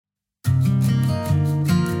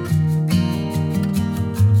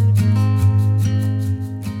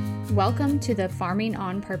Welcome to the Farming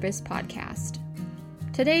on Purpose podcast.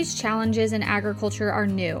 Today's challenges in agriculture are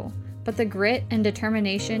new, but the grit and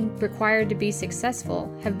determination required to be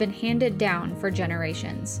successful have been handed down for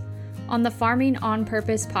generations. On the Farming on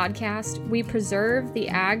Purpose podcast, we preserve the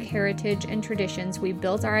ag heritage and traditions we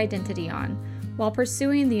built our identity on, while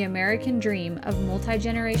pursuing the American dream of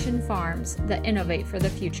multi-generation farms that innovate for the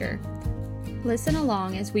future. Listen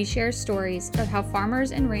along as we share stories of how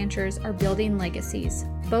farmers and ranchers are building legacies,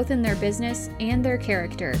 both in their business and their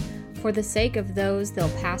character, for the sake of those they'll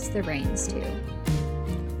pass the reins to.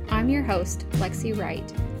 I'm your host, Lexi Wright,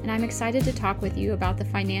 and I'm excited to talk with you about the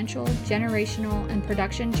financial, generational, and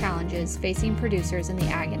production challenges facing producers in the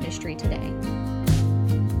ag industry today.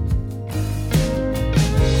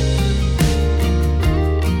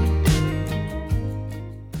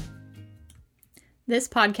 This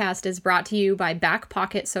podcast is brought to you by Back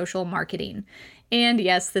Pocket Social Marketing. And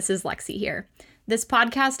yes, this is Lexi here. This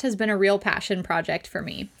podcast has been a real passion project for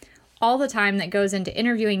me. All the time that goes into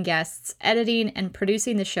interviewing guests, editing, and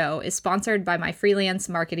producing the show is sponsored by my freelance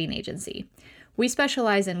marketing agency. We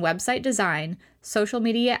specialize in website design, social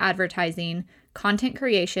media advertising, content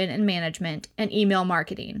creation and management, and email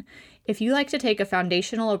marketing. If you like to take a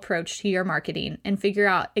foundational approach to your marketing and figure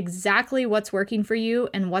out exactly what's working for you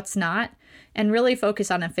and what's not, and really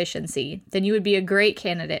focus on efficiency, then you would be a great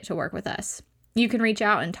candidate to work with us. You can reach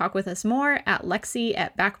out and talk with us more at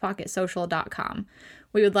lexi@backpocketsocial.com.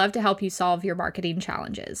 We would love to help you solve your marketing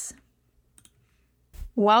challenges.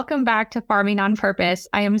 Welcome back to Farming on Purpose.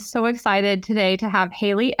 I am so excited today to have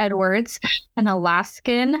Haley Edwards, an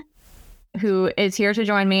Alaskan, who is here to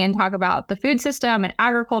join me and talk about the food system and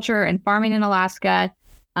agriculture and farming in Alaska,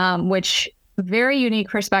 which very unique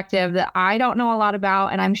perspective that I don't know a lot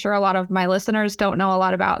about, and I'm sure a lot of my listeners don't know a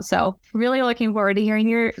lot about. So really looking forward to hearing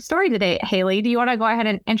your story today. Haley, do you want to go ahead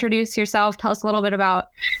and introduce yourself? Tell us a little bit about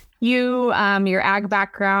you, your ag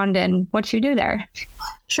background, and what you do there.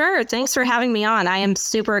 Sure. Thanks for having me on. I am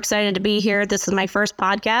super excited to be here. This is my first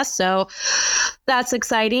podcast, so that's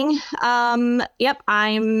exciting. Yep,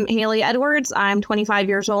 I'm Haley Edwards. I'm 25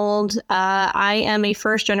 years old. I am a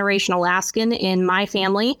first-generation Alaskan in my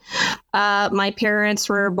family. My parents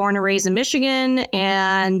were born and raised in Michigan,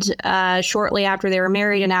 and shortly after they were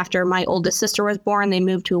married and after my oldest sister was born, they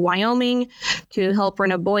moved to Wyoming to help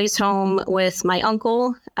run a boys' home with my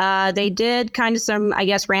uncle. They did kind of some,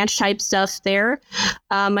 ranch type stuff there.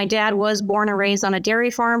 My dad was born and raised on a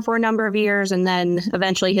dairy farm for a number of years, and then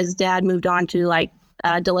eventually his dad moved on to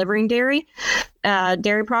delivering dairy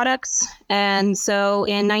products. And so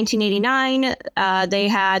in 1989, they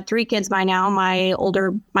had 3 kids by now, my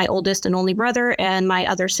oldest and only brother and my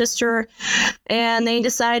other sister, and they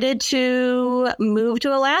decided to move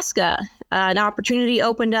to Alaska. An opportunity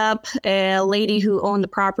opened up. A lady who owned the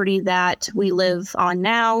property that we live on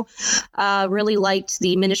now really liked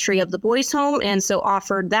the ministry of the boys' home, and so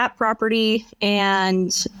offered that property.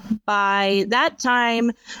 And by that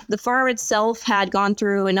time, the farm itself had gone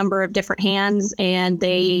through a number of different hands, and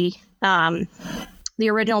the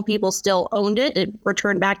original people still owned it. It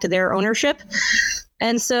returned back to their ownership.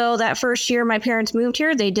 And so that first year my parents moved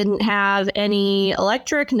here, they didn't have any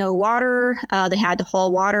electric, no water. They had to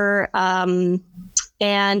haul water.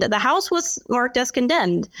 And the house was marked as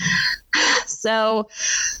condemned. So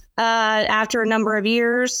after a number of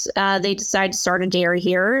years, they decided to start a dairy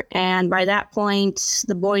here. And by that point,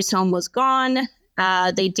 the boys' home was gone.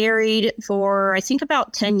 They dairied for, I think,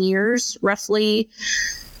 about 10 years, roughly.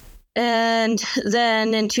 And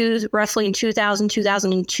then roughly in 2000,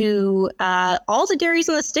 2002, all the dairies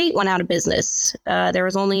in the state went out of business. There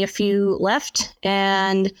was only a few left,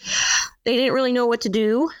 and they didn't really know what to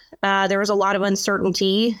do. There was a lot of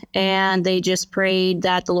uncertainty, and they just prayed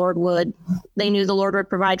that they knew the Lord would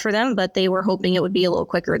provide for them, but they were hoping it would be a little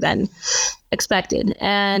quicker than expected.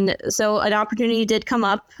 And so an opportunity did come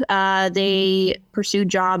up. They pursued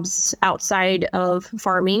jobs outside of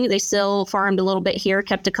farming. They still farmed a little bit here,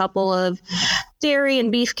 kept a couple of dairy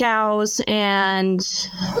and beef cows, and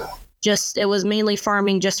it was mainly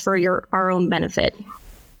farming just for our own benefit.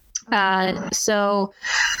 So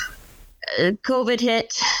COVID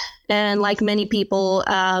hit, and like many people,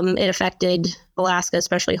 it affected Alaska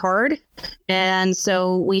especially hard. And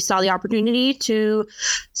so we saw the opportunity to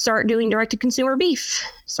start doing direct-to-consumer beef,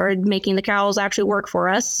 started making the cows actually work for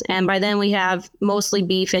us. And by then we have mostly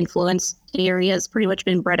beef-influenced dairy has pretty much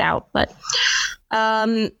been bred out. But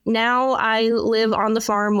now I live on the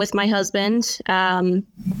farm with my husband.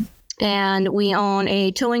 And we own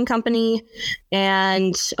a towing company.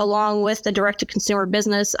 And along with the direct-to-consumer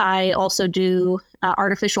business, I also do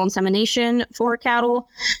artificial insemination for cattle.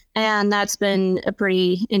 And that's been a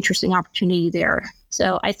pretty interesting opportunity there.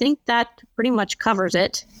 So I think that pretty much covers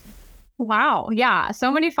it. Wow. Yeah.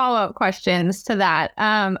 So many follow-up questions to that.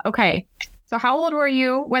 Okay. So how old were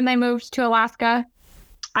you when they moved to Alaska?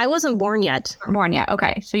 I wasn't born yet. Born yet.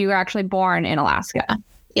 Okay. So you were actually born in Alaska.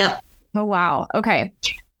 Yep. Oh, wow. Okay.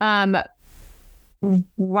 Wow.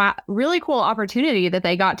 Really cool opportunity that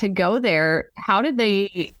they got to go there. How did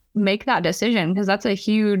they make that decision? Because that's a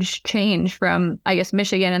huge change from, I guess,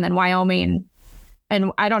 Michigan and then Wyoming.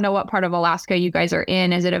 And I don't know what part of Alaska you guys are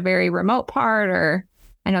in. Is it a very remote part, or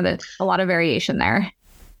I know there's a lot of variation there.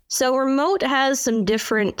 So remote has some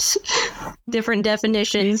different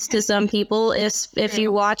definitions to some people. If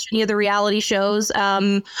you watch any of the reality shows,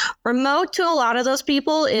 remote to a lot of those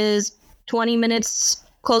people is 20 minutes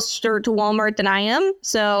closer to Walmart than I am.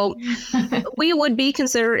 So we would be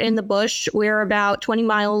considered in the bush. We're about 20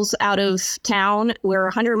 miles out of town. We're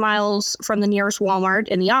 100 miles from the nearest Walmart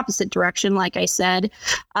in the opposite direction, like I said.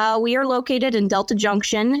 We are located in Delta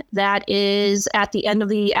Junction. That is at the end of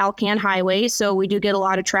the Alaskan highway. So we do get a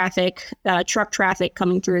lot of traffic, truck traffic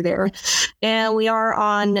coming through there. And we are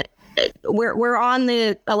on, we're on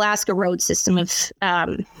the Alaska road system of,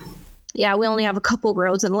 yeah, we only have a couple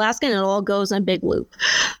roads in Alaska, and it all goes in a big loop.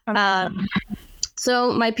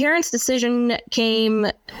 So my parents' decision came,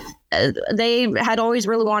 they had always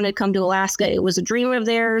really wanted to come to Alaska. It was a dream of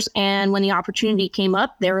theirs. And when the opportunity came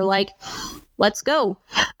up, they were like, let's go.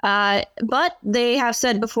 But they have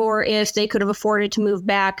said before, if they could have afforded to move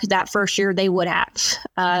back that first year, they would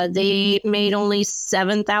have. They made only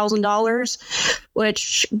 $7,000,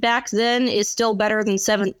 which back then is still better than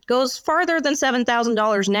goes farther than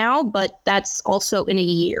 $7,000 now, but that's also in a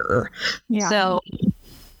year. Yeah. So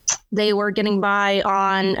they were getting by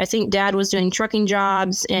on, I think Dad was doing trucking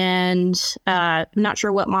jobs, and I'm not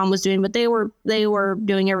sure what Mom was doing, but they were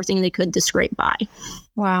doing everything they could to scrape by.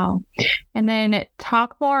 Wow. And then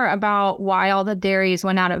talk more about why all the dairies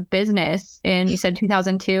went out of business in, you said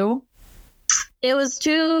 2002? It was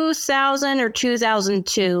 2000 or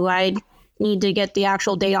 2002. I need to get the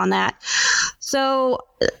actual date on that. So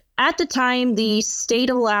at the time, the state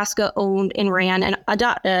of Alaska owned and ran and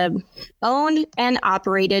owned and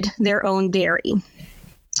operated their own dairy.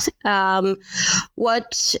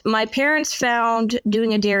 What my parents found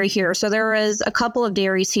doing a dairy here, so there was a couple of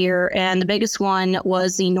dairies here, and the biggest one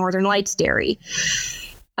was the Northern Lights Dairy.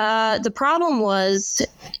 The problem was,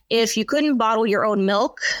 if you couldn't bottle your own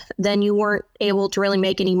milk, then you weren't able to really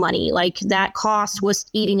make any money. Like, that cost was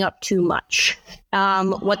eating up too much.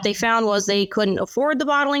 What they found was they couldn't afford the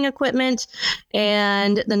bottling equipment,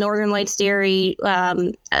 and the Northern Lights Dairy,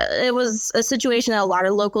 it was a situation that a lot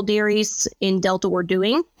of local dairies in Delta were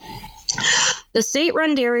doing. The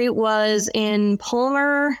state-run dairy was in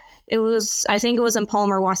Palmer. I think it was in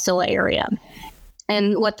Palmer-Wasilla area.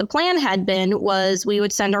 And what the plan had been was we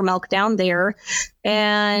would send our milk down there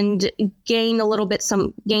and gain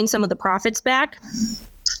some of the profits back.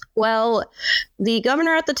 Well, the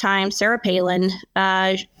governor at the time, Sarah Palin,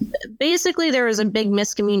 basically there was a big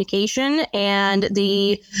miscommunication, and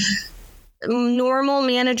the normal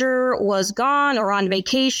manager was gone or on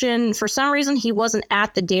vacation. For some reason, he wasn't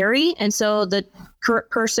at the dairy. And so the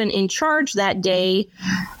person in charge that day,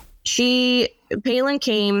 Palin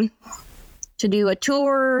came to do a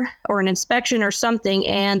tour or an inspection or something,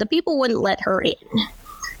 and the people wouldn't let her in.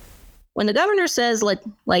 When the governor says, let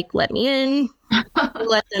me in,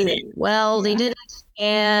 let them in. Well, they didn't,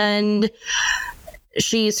 and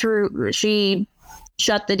she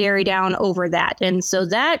shut the dairy down over that. And so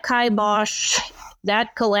that collapsed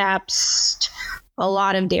a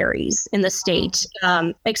lot of dairies in the state,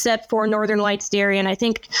 except for Northern Lights Dairy, and I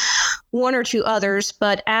think one or two others.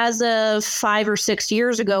 But as of 5 or 6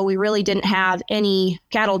 years ago, we really didn't have any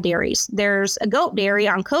cattle dairies. There's a goat dairy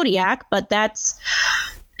on Kodiak, but that's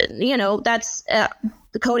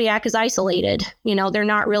the Kodiak is isolated. They're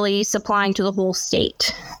not really supplying to the whole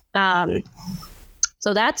state.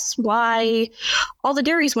 So that's why all the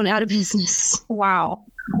dairies went out of business. Wow.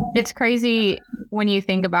 It's crazy when you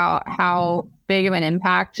think about how big of an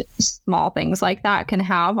impact small things like that can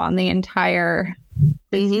have on the entire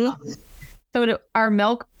business. So are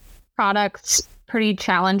milk products pretty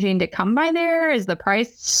challenging to come by there? Is the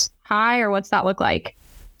price high, or what's that look like?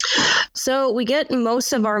 So we get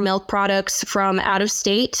most of our milk products from out of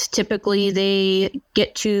state. Typically, they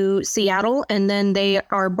get to Seattle and then they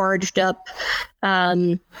are barged up.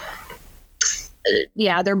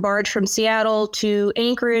 They're barged from Seattle to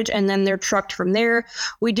Anchorage, and then they're trucked from there.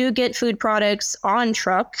 We do get food products on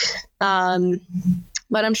truck,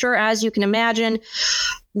 but I'm sure, as you can imagine,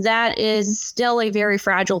 that is still a very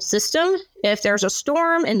fragile system. If there's a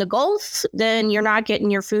storm in the Gulf, then you're not getting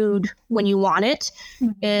your food when you want it.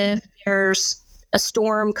 Mm-hmm. If there's a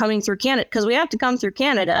storm coming through Canada, because we have to come through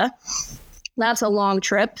Canada. That's a long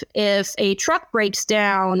trip. If a truck breaks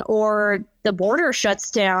down or the border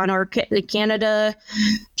shuts down or Canada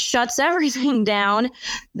shuts everything down,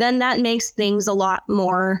 then that makes things a lot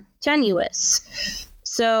more tenuous.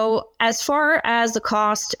 So as far as the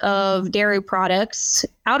cost of dairy products,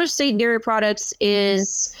 out-of-state dairy products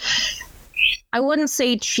is, I wouldn't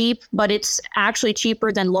say cheap, but it's actually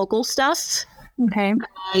cheaper than local stuff. Okay.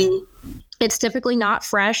 It's typically not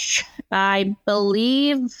fresh. I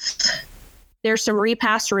believe there's some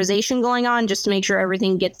repasteurization going on just to make sure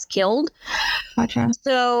everything gets killed. Gotcha.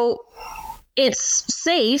 So it's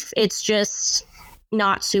safe. It's just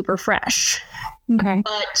not super fresh. Okay.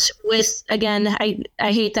 But with, again,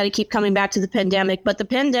 I hate that I keep coming back to the pandemic, but the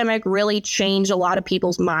pandemic really changed a lot of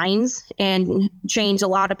people's minds and changed a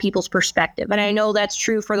lot of people's perspective. And I know that's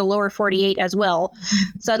true for the lower 48 as well.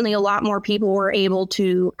 Suddenly a lot more people were able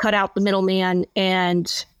to cut out the middleman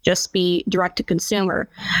and just be direct to consumer.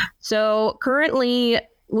 So currently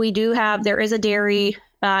there is a dairy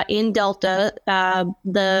in Delta.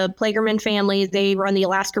 The Plagerman family, they run the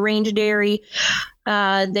Alaska Range Dairy.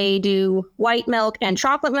 They do white milk and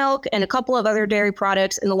chocolate milk and a couple of other dairy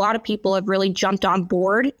products. And a lot of people have really jumped on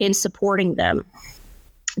board in supporting them.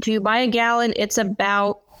 To buy a gallon, it's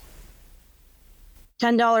about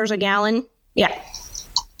 $10 a gallon. Yeah.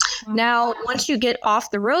 Now, once you get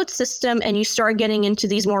off the road system and you start getting into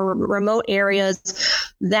these more remote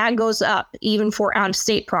areas, that goes up even for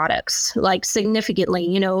out-of-state products, like significantly,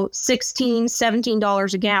 $16,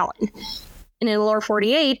 $17 a gallon. And in the lower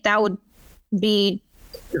 48, that would be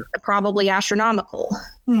probably astronomical.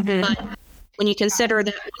 Mm-hmm. But when you consider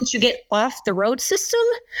that once you get off the road system,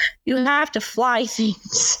 you have to fly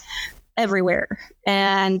things everywhere,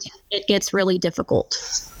 and it gets really difficult.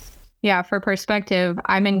 Yeah, for perspective,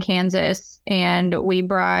 I'm in Kansas and we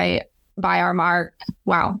buy our milk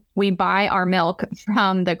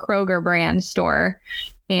from the Kroger brand store,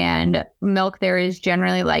 and milk there is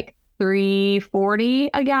generally like $3.40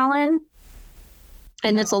 a gallon.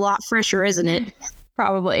 And it's a lot fresher, isn't it?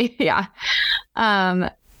 Probably, yeah. So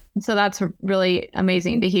that's really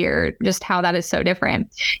amazing to hear just how that is so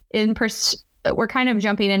different. We're kind of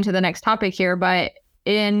jumping into the next topic here, but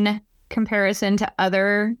in comparison to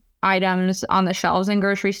other items on the shelves in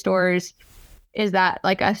grocery stores, is that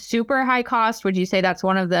like a super high cost? Would you say that's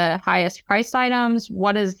one of the highest priced items?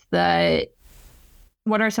 What are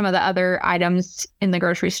some of the other items in the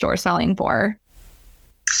grocery store selling for?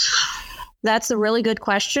 That's a really good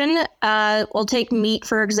question. We'll take meat,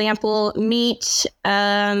 for example. Meat's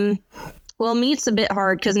a bit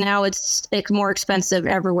hard because now it's more expensive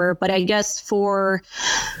everywhere. But I guess for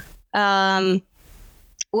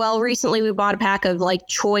recently we bought a pack of like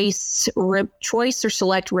choice or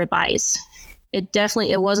select ribeyes.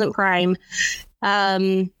 It wasn't prime.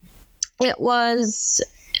 It was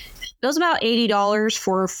about $80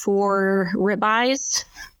 for 4 ribeyes,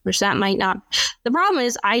 which that might not. The problem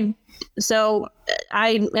is I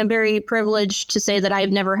am very privileged to say that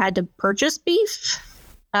I've never had to purchase beef.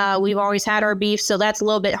 We've always had our beef, so that's a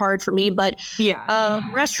little bit hard for me. But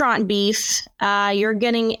restaurant beef, you're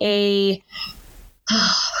getting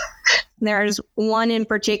there's one in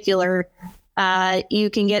particular. You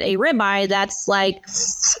can get a ribeye that's like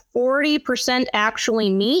 40% actually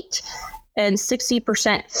meat and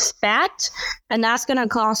 60% fat, and that's going to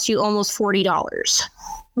cost you almost $40.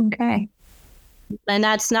 Okay. And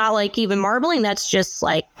that's not like even marbling. That's just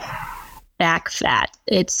like back fat.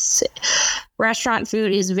 Restaurant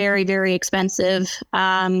food is very, very expensive.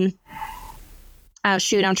 I'm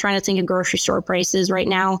trying to think of grocery store prices right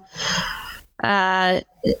now. I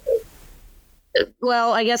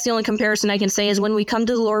guess the only comparison I can say is when we come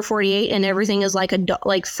to the lower 48 and everything is like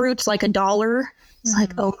fruit's like $1. It's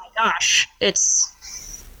like, oh my gosh, it's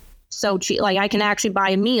so cheap. Like I can actually buy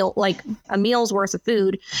a meal's worth of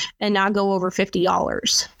food and not go over $50.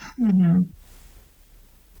 Mm-hmm.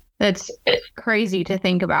 It's crazy to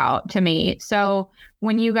think about to me. So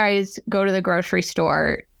when you guys go to the grocery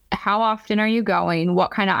store, how often are you going?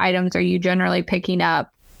 What kind of items are you generally picking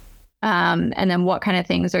up? And then what kind of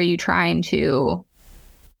things are you trying to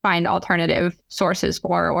find alternative sources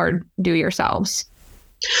for or do yourselves?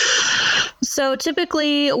 So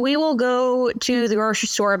typically we will go to the grocery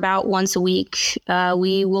store about once a week.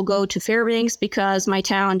 We will go to Fairbanks because my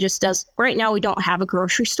town just does. Right now we don't have a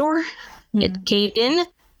grocery store. Mm-hmm. It caved in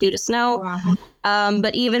due to snow. Wow.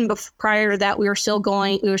 But even prior to that, we were still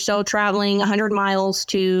traveling 100 miles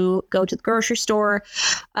to go to the grocery store.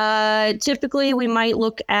 Typically, we might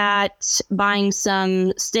look at buying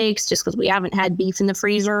some steaks just because we haven't had beef in the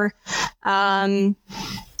freezer.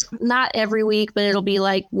 not every week, but it'll be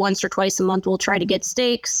like once or twice a month. We'll try to get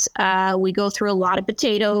steaks. We go through a lot of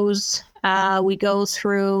potatoes. We go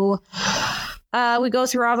through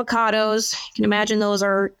avocados. You can imagine those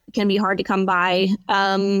can be hard to come by.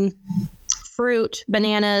 Fruit,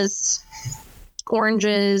 bananas,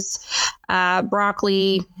 oranges,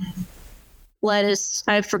 broccoli, lettuce.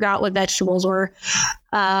 I forgot what vegetables were.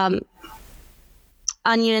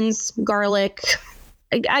 Onions, garlic.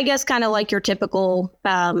 I guess kind of like your typical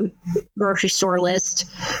grocery store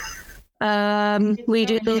list. We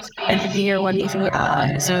do end of the year. What do you think?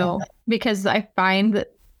 So, because I find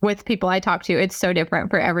that with people I talk to, it's so different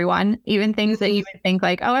for everyone. Even things that you would think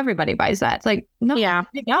like, oh, everybody buys that. It's like, no,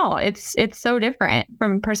 it's so different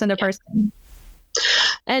from person to person.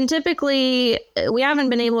 And typically, we haven't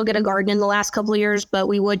been able to get a garden in the last couple of years, but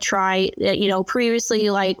we would try, previously,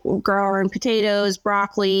 like grow our own potatoes,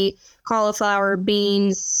 broccoli, cauliflower,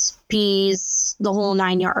 beans, peas, the whole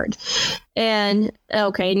 9 yard. And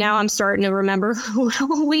okay, now I'm starting to remember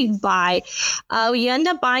what we buy. We end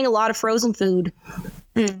up buying a lot of frozen food.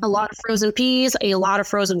 A lot of frozen peas, a lot of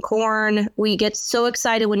frozen corn. We get so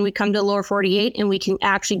excited when we come to the lower 48 and we can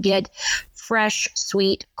actually get fresh,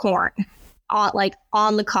 sweet corn.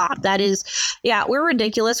 On the cob. That is, we're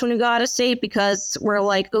ridiculous when we go out of state because we're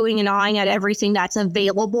like oohing and ahhing at everything that's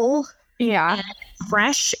available. Yeah. And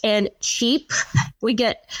fresh and cheap. We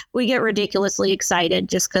get ridiculously excited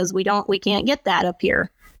just because we can't get that up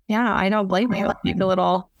here. Yeah, I don't blame you. Like a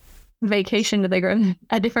little vacation to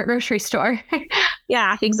a different grocery store.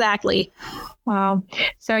 Yeah, exactly. Wow.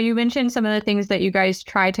 So you mentioned some of the things that you guys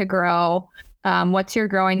try to grow. What's your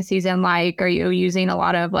growing season like? Are you using a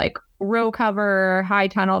lot of like row cover, high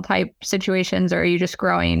tunnel type situations, or are you just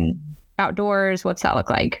growing outdoors? What's that look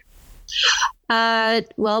like?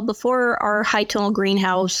 Well, before our high tunnel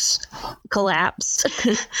greenhouse collapsed,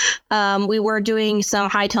 we were doing some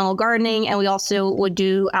high tunnel gardening, and we also would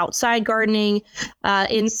do outside gardening.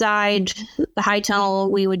 Inside the high tunnel,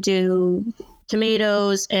 we would do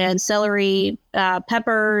tomatoes and celery,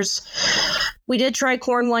 peppers. We did try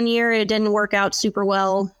corn one year. It didn't work out super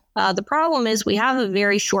well. The problem is we have a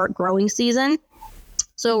very short growing season.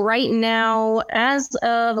 So right now, as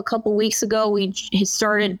of a couple weeks ago, we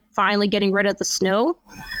started finally getting rid of the snow.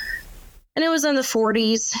 And it was in the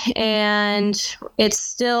 40s, and it's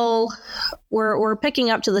still, we're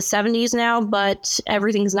picking up to the 70s now, but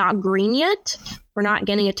everything's not green yet. We're not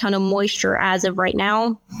getting a ton of moisture as of right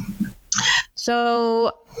now.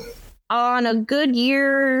 So on a good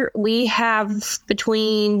year, we have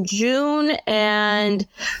between June and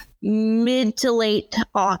mid to late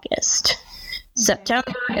August.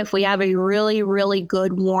 September, if we have a really, really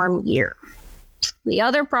good warm year. The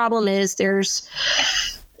other problem is there's,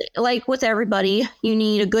 like with everybody, you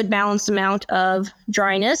need a good balanced amount of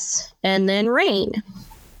dryness and then rain.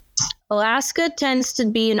 Alaska tends to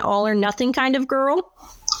be an all or nothing kind of girl.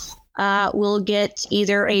 We'll get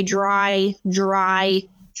either a dry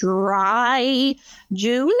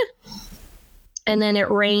June, and then it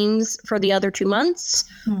rains for the other 2 months,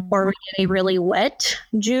 or we get a really wet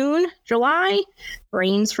June, July,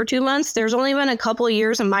 rains for 2 months. There's only been a couple of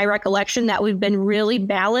years in my recollection that we've been really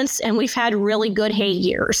balanced, and we've had really good hay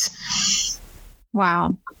years.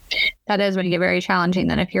 Wow. That is when you get very challenging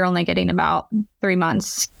then if you're only getting about 3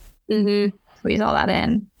 months. Mm-hmm. Squeeze all that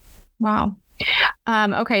in. Wow.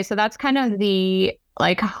 Okay, so that's kind of the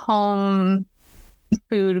like home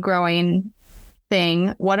food growing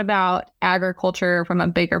thing. What about agriculture from a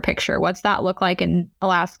bigger picture? What's that look like in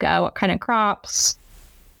Alaska? What kind of crops?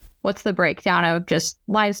 What's the breakdown of just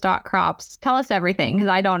livestock crops? Tell us everything, because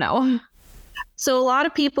I don't know. So a lot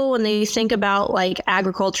of people, when they think about like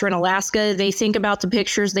agriculture in Alaska, they think about the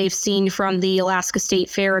pictures they've seen from the Alaska State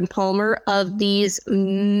Fair in Palmer of these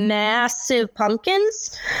massive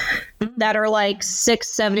pumpkins that are like 600,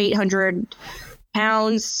 700, 800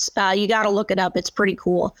 pounds. You got to look it up. It's pretty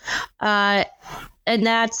cool. And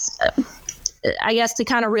that's, I guess, to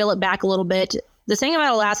kind of reel it back a little bit. The thing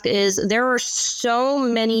about Alaska is there are so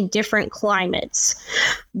many different climates.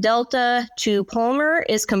 Delta to Palmer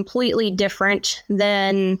is completely different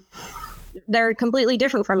they're completely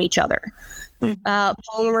different from each other.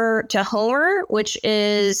 Palmer to Homer, which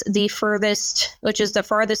is the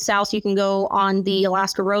farthest south you can go on the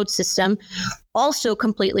Alaska road system, also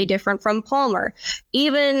completely different from Palmer.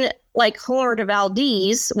 Even like Homer to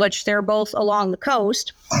Valdez, which they're both along the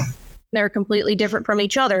coast, they're completely different from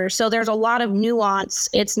each other. So there's a lot of nuance.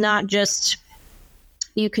 It's not just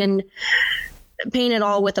you can paint it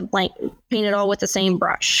all with the same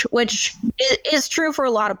brush, which is true for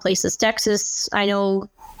a lot of places. Texas, I know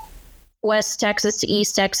West Texas to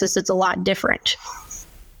East Texas, it's a lot different.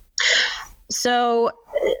 So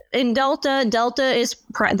in Delta is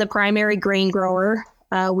the primary grain grower.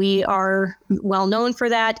 We are well known for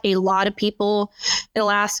that. A lot of people in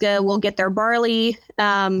Alaska will get their barley.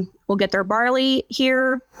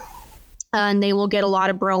 Here, and they will get a lot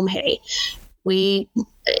of brome hay.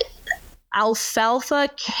 Alfalfa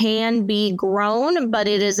can be grown, but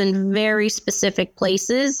it is in very specific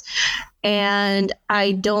places. And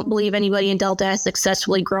I don't believe anybody in Delta has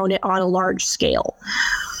successfully grown it on a large scale.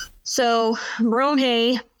 So brome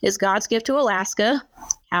hay is God's gift to Alaska.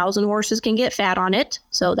 Cows and horses can get fat on it,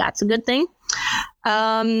 so that's a good thing.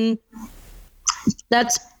 And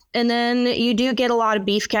then you do get a lot of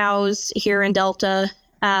beef cows here in Delta.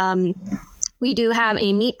 We do have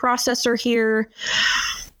a meat processor here,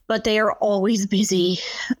 but they are always busy,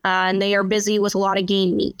 and they are busy with a lot of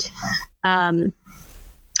game meat.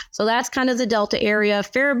 So that's kind of the Delta area.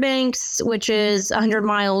 Fairbanks, which is 100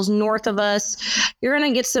 miles north of us, you're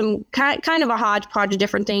going to get some kind of a hodgepodge of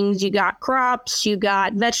different things. You got crops, you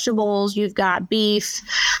got vegetables, you've got beef.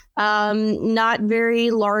 Not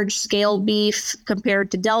very large scale beef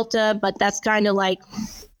compared to Delta, but that's kind of like,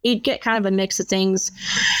 you'd get kind of a mix of things.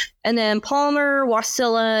 And then Palmer,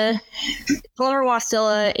 Wasilla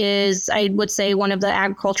is, I would say, one of the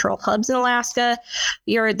agricultural hubs in Alaska.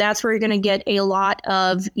 That's where you're going to get a lot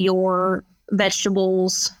of your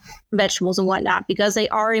vegetables and whatnot, because they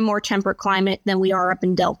are a more temperate climate than we are up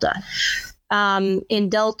in Delta. In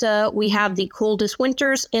Delta, we have the coldest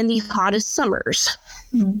winters and the hottest summers.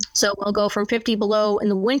 Mm-hmm. So we'll go from 50 below in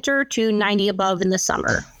the winter to 90 above in the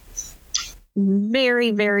summer.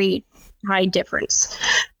 Very, very high difference.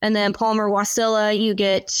 And then Palmer, Wasilla, you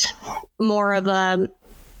get more of a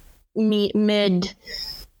mid,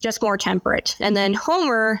 just more temperate. And then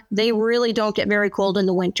Homer, they really don't get very cold in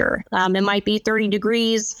the winter. It might be 30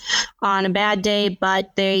 degrees on a bad day,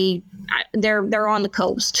 but they're on the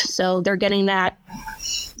coast, so they're getting that.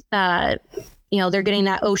 They're getting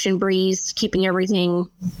that ocean breeze, keeping everything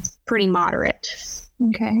pretty moderate.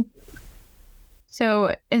 Okay.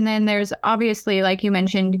 So, and then there's obviously, like you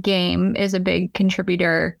mentioned, game is a big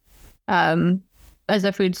contributor as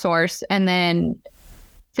a food source, and then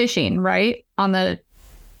fishing, right? On the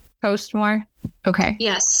coast more? Okay.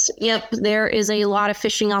 Yes. Yep. There is a lot of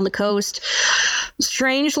fishing on the coast.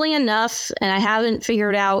 Strangely enough, and I haven't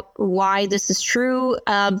figured out why this is true,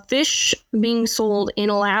 fish being sold in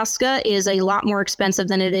Alaska is a lot more expensive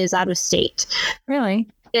than it is out of state. Really?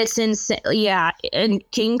 It's insane. Yeah. And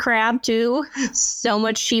king crab, too. So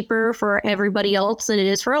much cheaper for everybody else than it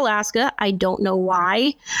is for Alaska. I don't know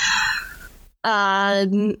why.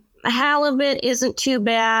 Halibut isn't too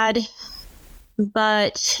bad,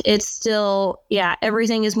 but it's still,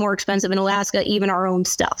 everything is more expensive in Alaska, even our own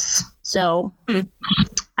stuff. So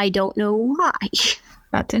I don't know why.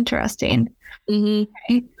 That's interesting. Mm-hmm.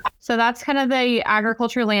 Okay. So that's kind of the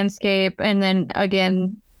agriculture landscape. And then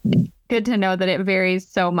again, good to know that it varies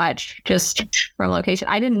so much just from location.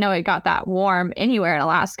 I didn't know it got that warm anywhere in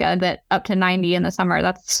Alaska, that up to 90 in the summer.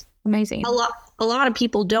 That's amazing. A lot of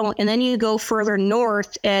people don't. And then you go further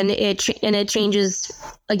north and it changes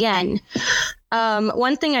again.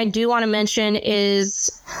 One thing I do want to mention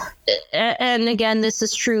is, and again, this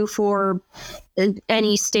is true for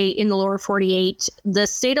any state in the lower 48, the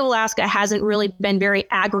state of Alaska hasn't really been very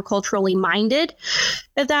agriculturally minded,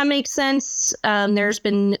 if that makes sense. There's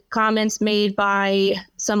been comments made by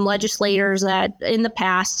some legislators that in the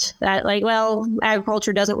past that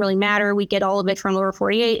agriculture doesn't really matter. We get all of it from lower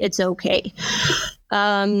 48. It's okay.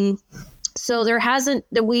 So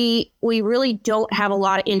we really don't have a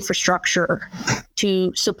lot of infrastructure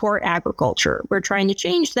to support agriculture. We're trying to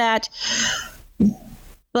change that.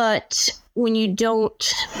 But when you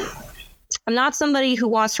don't, I'm not somebody who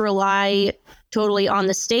wants to rely totally on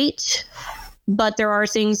the state, but there are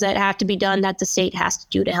things that have to be done that the state has to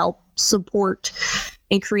do to help support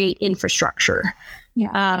and create infrastructure.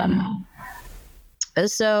 Yeah.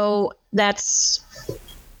 So that's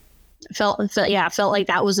felt like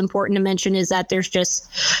that was important to mention, is that there's just,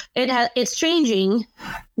 it's changing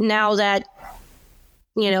now that,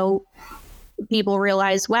 people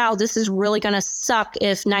realize, wow, this is really going to suck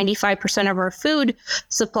if 95% of our food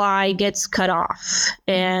supply gets cut off,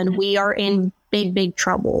 and we are in big, big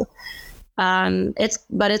trouble.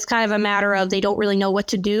 It's kind of a matter of they don't really know what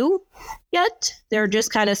to do yet. They're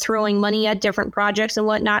just kind of throwing money at different projects and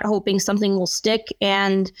whatnot, hoping something will stick,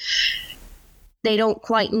 and they don't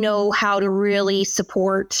quite know how to really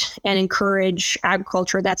support and encourage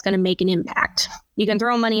agriculture that's going to make an impact. You can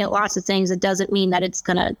throw money at lots of things. It doesn't mean that it's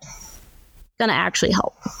going to actually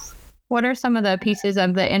help. What are some of the pieces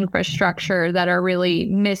of the infrastructure that are really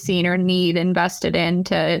missing or need invested in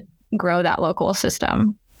to grow that local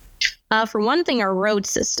system? For one thing, our road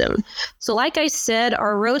system. So like I said,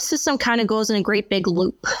 our road system kind of goes in a great big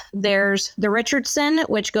loop. There's the Richardson,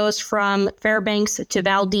 which goes from Fairbanks to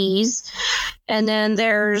Valdez. And then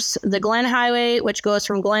there's the Glen Highway, which goes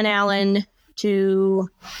from Glen Allen to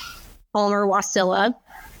Palmer, Wasilla.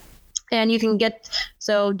 And you can get,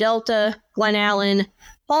 so Delta, Glen Allen,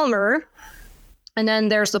 Palmer. And then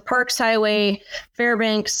there's the Parks Highway,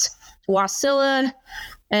 Fairbanks to Wasilla.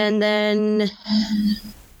 And then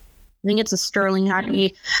I think it's a Sterling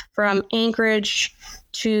Highway from Anchorage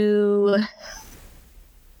to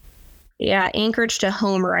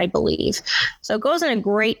Homer, I believe. So it goes in a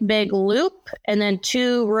great big loop, and then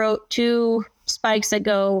two spikes that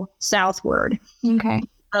go southward. Okay.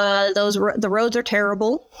 The roads are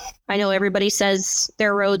terrible. I know everybody says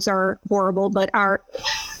their roads are horrible, but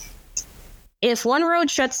if one road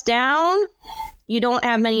shuts down, you don't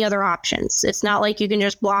have many other options. It's not like you can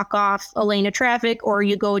just block off a lane of traffic or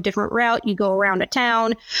you go a different route, you go around a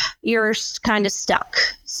town, you're kind of stuck.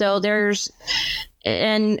 So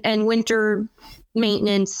and winter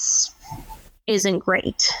maintenance isn't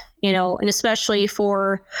great, and especially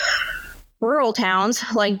for rural towns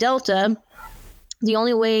like Delta, the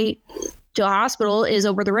only way to a hospital is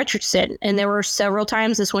over the Richardson. And there were several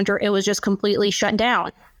times this winter it was just completely shut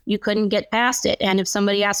down. You couldn't get past it. And if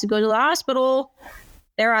somebody has to go to the hospital,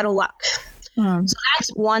 they're out of luck. So that's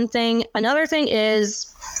one thing. Another thing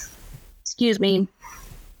is, meat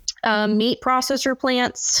processor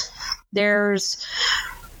plants. There's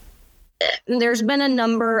been a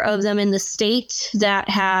number of them in the state that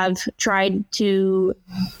have tried to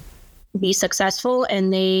be successful,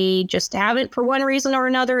 and they just haven't for one reason or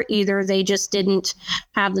another. Either they just didn't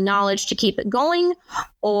have the knowledge to keep it going,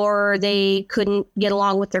 or they couldn't get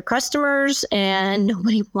along with their customers and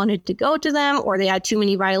nobody wanted to go to them, or they had too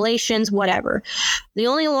many violations, whatever. The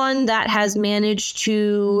only one that has managed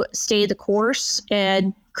to stay the course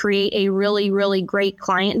and create a really, really great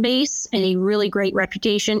client base and a really great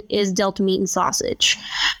reputation is Delta Meat and Sausage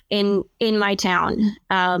in my town.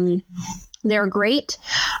 They're great,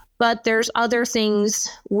 but there's other things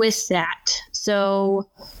with that. So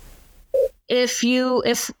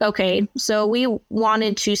so we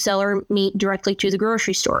wanted to sell our meat directly to the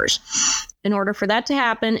grocery stores. In order for that to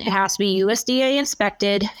happen, it has to be USDA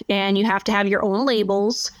inspected, and you have to have your own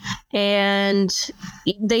labels. And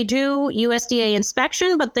they do USDA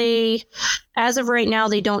inspection, but as of right now,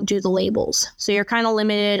 they don't do the labels. So you're kind of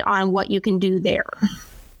limited on what you can do there.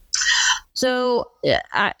 So,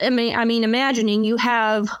 I mean, imagining you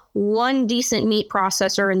have one decent meat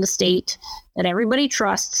processor in the state that everybody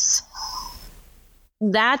trusts,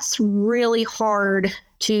 that's really hard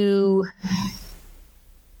to,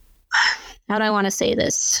 how do I want to say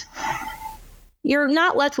this? You're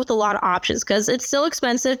not left with a lot of options because it's still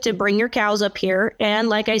expensive to bring your cows up here. And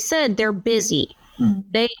like I said, they're busy.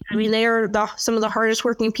 They are some of the hardest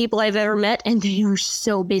working people I've ever met, and they are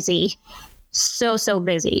so busy. So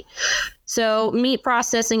busy. So meat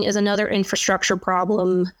processing is another infrastructure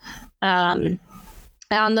problem. On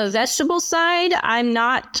the vegetable side, I'm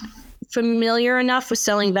not familiar enough with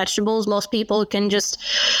selling vegetables. Most people can just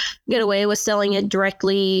get away with selling it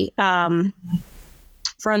directly from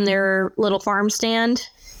their little farm stand.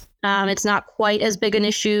 It's not quite as big an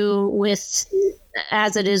issue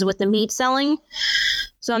as it is with the meat selling.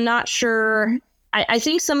 So I'm not sure. I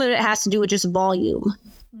think some of it has to do with just volume.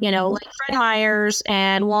 Like Fred Meyer's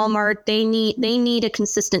and Walmart, they need a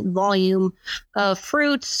consistent volume of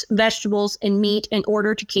fruits, vegetables, and meat in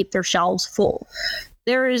order to keep their shelves full.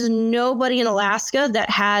 There is nobody in Alaska that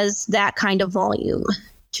has that kind of volume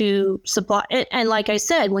to supply it. And like I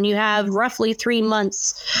said, when you have roughly 3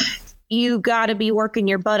 months, you got to be working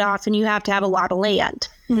your butt off, and you have to have a lot of land.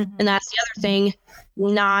 Mm-hmm. And that's the other thing,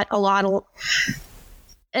 not a lot of...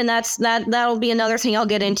 And that'll be another thing I'll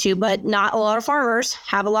get into, but not a lot of farmers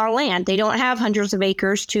have a lot of land. They don't have hundreds of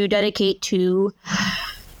acres to dedicate to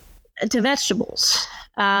vegetables.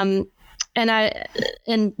 And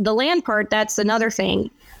the land part, that's another thing.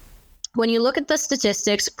 When you look at the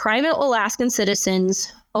statistics, private Alaskan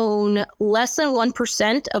citizens own less than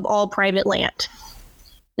 1% of all private land.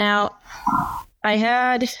 Now,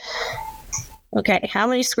 how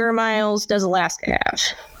many square miles does Alaska have?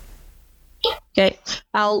 Okay,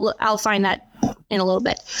 I'll find that in a little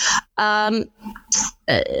bit.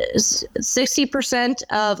 60%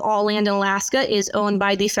 of all land in Alaska is owned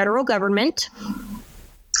by the federal government.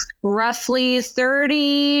 Roughly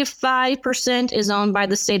 35% is owned by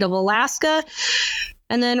the state of Alaska.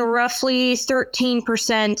 And then roughly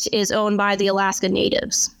 13% is owned by the Alaska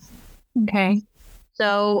Natives. Okay.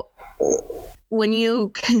 So when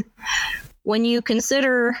you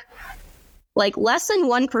consider like less than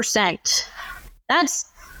 1%.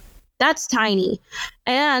 That's tiny.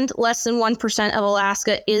 And less than 1% of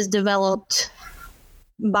Alaska is developed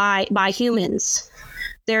by humans.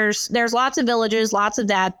 There's lots of villages, lots of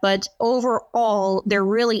that, but overall, there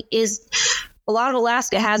really is a lot of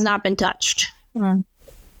Alaska has not been touched. Mm.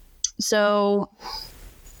 So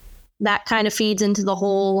that kind of feeds into the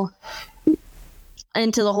whole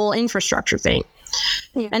infrastructure thing.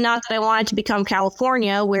 Yeah. And not that I want it to become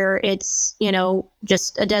California where it's,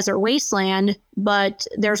 just a desert wasteland, but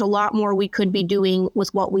there's a lot more we could be doing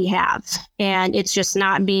with what we have. And it's just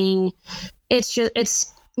not being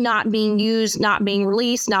used, not being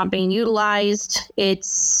released, not being utilized.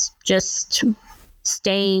 It's just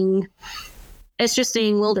staying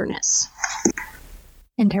wilderness.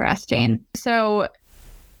 Interesting. So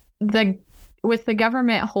with the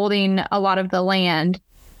government holding a lot of the land,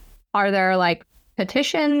 are there like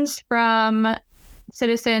petitions from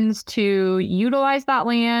citizens to utilize that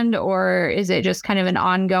land, or is it just kind of an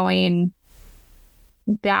ongoing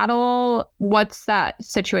battle? What's that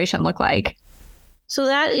situation look like? So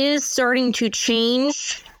that is starting to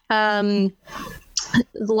change.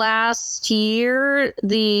 Last year,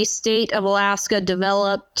 the state of Alaska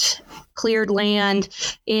developed cleared land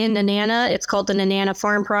in Nenana. It's called the Nenana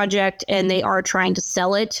Farm Project, and they are trying to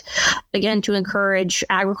sell it, again, to encourage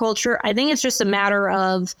agriculture. I think it's just a matter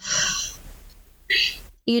of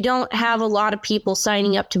you don't have a lot of people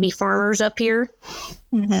signing up to be farmers up here.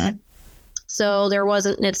 Mm-hmm. So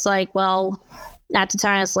it's like, well, at the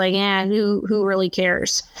time, it's like, who really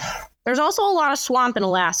cares? There's also a lot of swamp in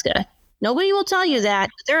Alaska. Nobody will tell you that.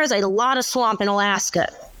 But there is a lot of swamp in Alaska.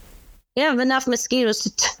 You have enough mosquitoes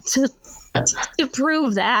to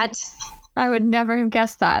prove that. I would never have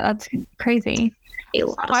guessed that. That's crazy.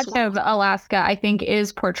 Much of Alaska, I think,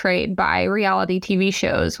 is portrayed by reality TV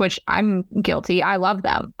shows, which I'm guilty. I love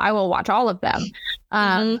them. I will watch all of them.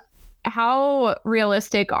 Mm-hmm. How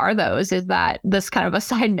realistic are those? Is that this kind of a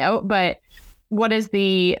side note, but what is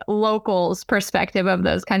the locals' perspective of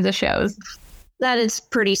those kinds of shows? That is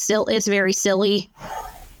pretty silly. It's very silly.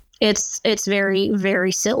 It's very,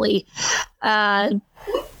 very silly. And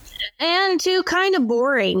too kind of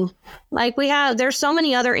boring. Like there's so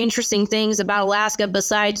many other interesting things about Alaska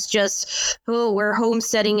besides just, we're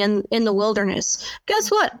homesteading in the wilderness. Guess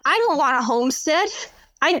what? I don't want a homestead.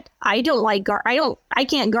 I don't like I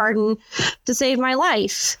can't garden to save my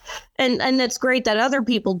life. And it's great that other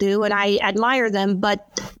people do, and I admire them,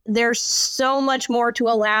 but there's so much more to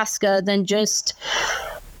Alaska than just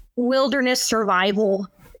wilderness survival,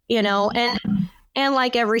 and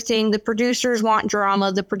like everything, the producers want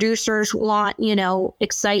drama, the producers want,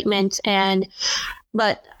 excitement,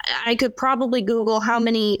 but I could probably Google how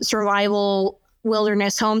many survival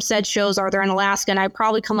wilderness homestead shows are there in Alaska, and I'd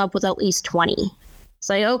probably come up with at least 20. It's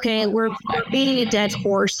like, okay, we're beating a dead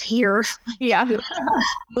horse here. Yeah.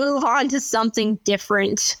 Move on to something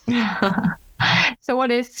different. So what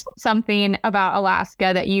is something about Alaska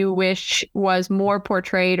that you wish was more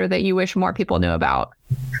portrayed or that you wish more people knew about?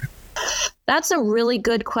 That's a really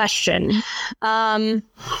good question.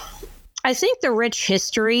 I think the rich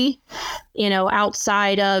history,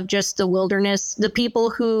 outside of just the wilderness, the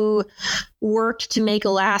people who worked to make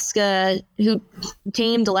Alaska, who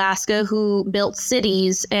tamed Alaska, who built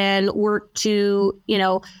cities and worked to,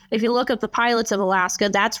 if you look at the pilots of Alaska,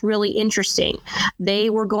 that's really interesting.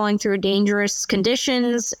 They were going through dangerous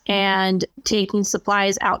conditions and taking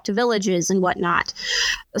supplies out to villages and whatnot.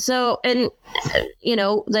 So, and,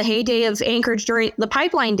 the heyday of Anchorage during the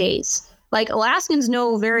pipeline days. Like, Alaskans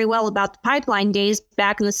know very well about the pipeline days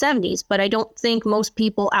back in the 70s, but I don't think most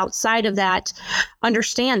people outside of that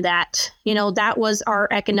understand that. That was our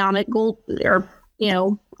economic gold, or,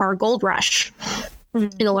 our gold rush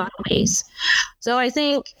in a lot of ways. So I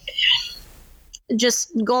think just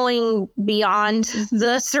going beyond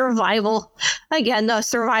the survival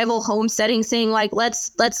homesteading thing, like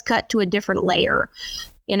let's cut to a different layer.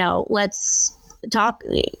 Let's talk.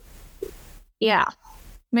 Yeah.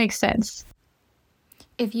 Makes sense.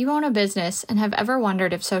 If you own a business and have ever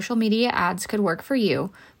wondered if social media ads could work for you,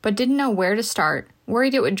 but didn't know where to start,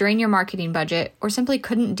 worried it would drain your marketing budget, or simply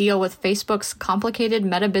couldn't deal with Facebook's complicated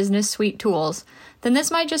Meta Business Suite tools, then this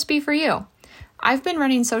might just be for you. I've been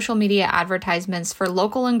running social media advertisements for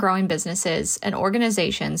local and growing businesses and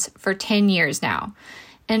organizations for 10 years now,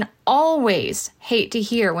 and always hate to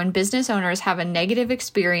hear when business owners have a negative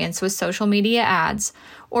experience with social media ads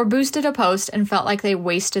or boosted a post and felt like they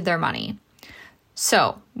wasted their money.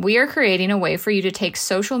 So, we are creating a way for you to take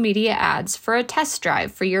social media ads for a test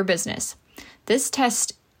drive for your business. This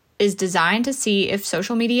test is designed to see if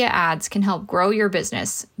social media ads can help grow your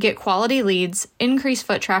business, get quality leads, increase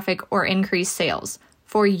foot traffic, or increase sales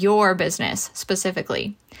for your business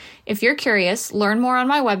specifically. If you're curious, learn more on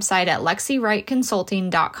my website at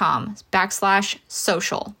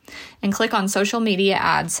lexirightconsulting.com/social and click on social media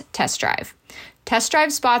ads test drive. Test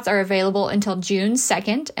drive spots are available until June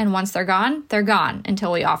 2nd, and once they're gone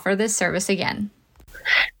until we offer this service again.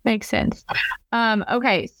 Makes sense.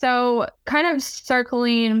 Okay, so kind of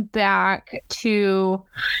circling back to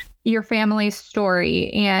your family's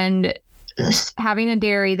story and having a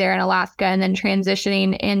dairy there in Alaska and then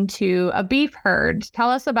transitioning into a beef herd. Tell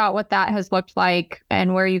us about what that has looked like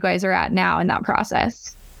and where you guys are at now in that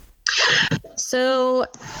process. So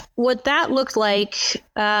what that looked like,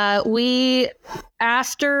 after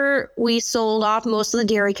we sold off most of the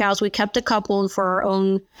dairy cows, we kept a couple for our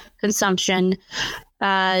own consumption.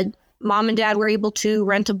 Mom and Dad were able to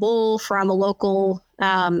rent a bull from a local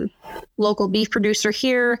beef producer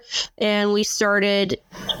here, and we started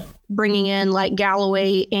bringing in like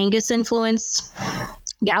Galloway Angus influence.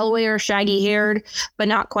 Galloway are shaggy haired, but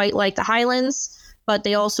not quite like the Highlands, but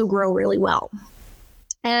they also grow really well.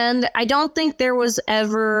 And I don't think there was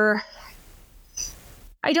ever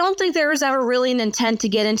really an intent to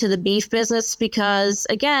get into the beef business because,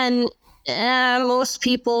 again, most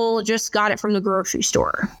people just got it from the grocery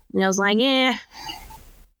store. And I was like,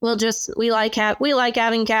 we like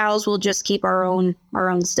having cows. We'll just keep our own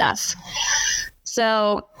stuff.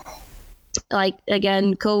 So, like,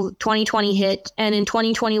 again, 2020 hit, and in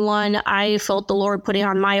 2021, I felt the Lord putting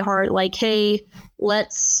on my heart, like, hey,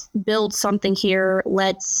 let's build something here.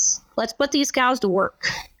 Let's put these cows to work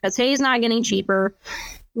because hay's not getting cheaper.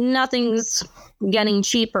 Nothing's getting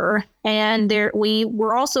cheaper. And we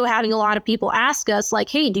were also having a lot of people ask us, like,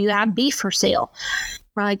 hey, do you have beef for sale?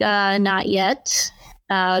 We're like, not yet.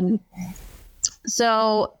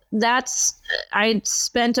 So I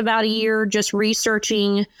spent about a year just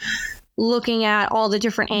researching, looking at all the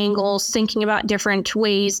different angles, thinking about different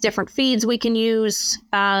ways, different feeds we can use.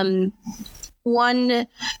 One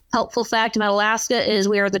helpful fact about Alaska is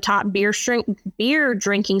we are the top beer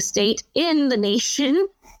drinking state in the nation.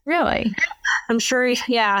 Really? I'm sure,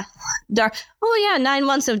 yeah. 9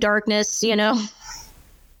 months of darkness, and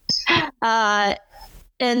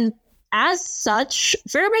as such,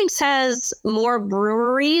 Fairbanks has more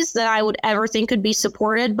breweries than I would ever think could be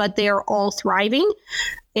supported, but they are all thriving.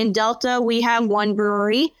 In Delta, we have one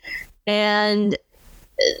brewery, and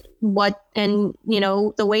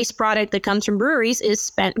the waste product that comes from breweries is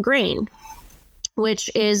spent grain,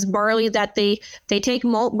 which is barley that they take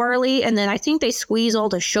malt barley, and then I think they squeeze all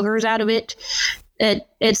the sugars out of it.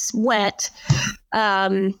 It's wet.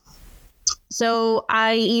 So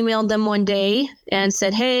I emailed them one day and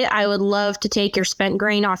said, hey, I would love to take your spent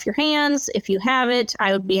grain off your hands. If you have it,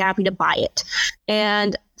 I would be happy to buy it.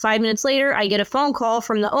 And 5 minutes later, I get a phone call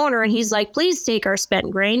from the owner, and he's like, please take our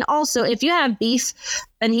spent grain. Also, if you have beef,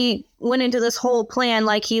 and he went into this whole plan,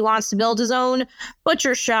 like he wants to build his own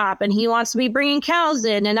butcher shop, and he wants to be bringing cows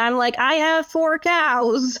in. And I'm like, I have 4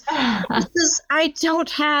 cows. I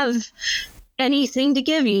don't have anything to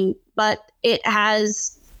give you, but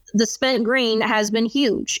the spent grain has been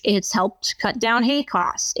huge. It's helped cut down hay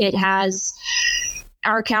costs.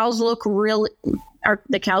 Our cows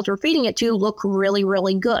the cows we're feeding it to look really,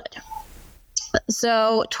 really good.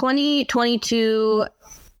 So 2022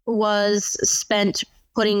 was spent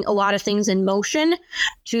putting a lot of things in motion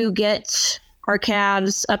to get our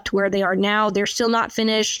calves up to where they are now. They're still not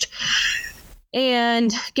finished,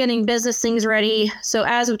 and getting business things ready. So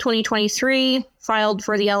as of 2023, filed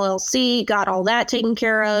for the LLC, got all that taken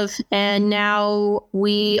care of, and now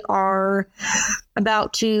we are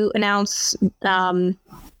about to announce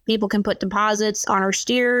people can put deposits on our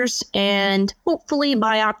steers, and hopefully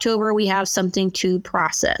by October we have something to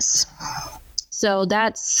process. So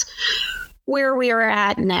that's where we are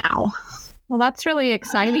at now. Well, that's really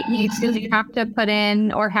exciting. Do you have to put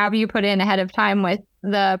in, or have you put in ahead of time with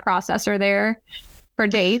the processor there for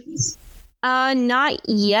dates? Not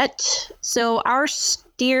yet. So our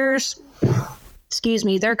steers,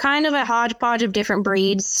 they're kind of a hodgepodge of different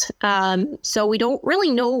breeds. So we don't really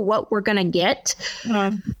know what we're going to get.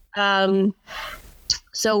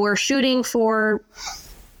 So we're shooting for,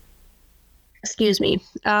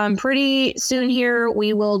 pretty soon here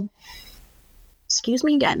we will,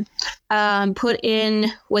 put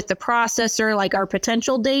in with the processor, like our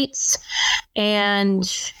potential dates,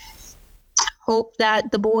 and hope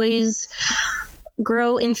that the boys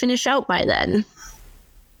grow and finish out by then.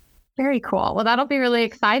 Very cool. Well, that'll be really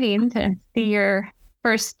exciting to see your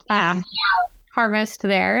first harvest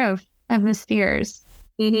there of the steers.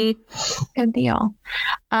 Good deal.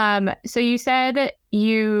 So you said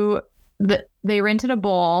they rented a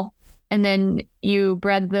bull and then you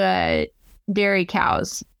bred the dairy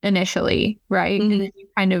cows initially, right? And then you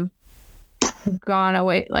kind of gone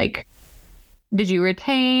away. Like, did you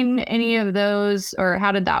retain any of those, or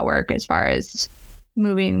how did that work as far as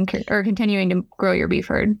moving or continuing to grow your beef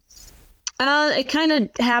herd? It kind of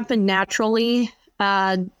happened naturally.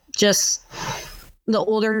 Just the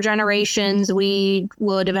older generations, we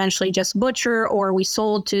would eventually just butcher or we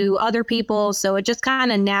sold to other people. So it just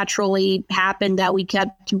kind of naturally happened that we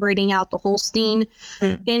kept breeding out the Holstein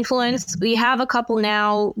influence. We have a couple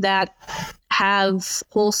now that have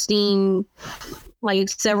Holstein like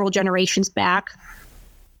several generations back.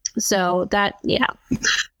 So that,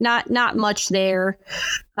 not much there.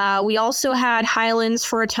 We also had Highlands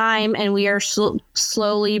for a time, and we are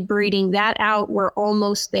slowly breeding that out. We're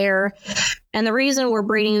almost there. And the reason we're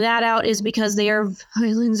breeding that out is because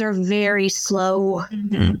Highlands are very slow.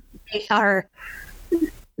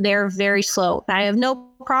 They're very slow. I have no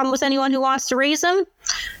problem with anyone who wants to raise them.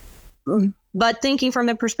 But thinking from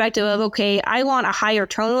the perspective of, okay, I want a higher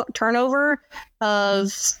turnover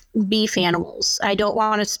of beef animals. I don't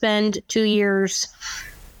want to spend 2 years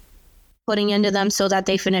putting into them so that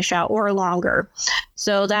they finish out or longer.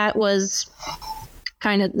 So that was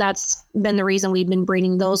that's been the reason we've been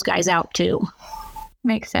breeding those guys out too.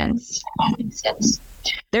 Makes sense.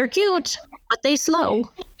 They're cute, but they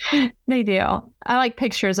slow. They do. I like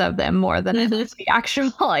pictures of them more than the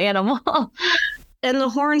actual animal. And the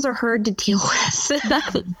horns are hard to deal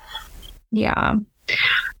with. Yeah.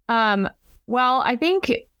 Well, I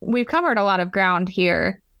think we've covered a lot of ground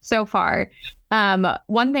here so far.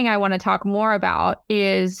 One thing I want to talk more about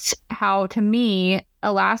is how, to me,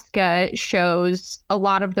 Alaska shows a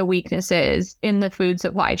lot of the weaknesses in the food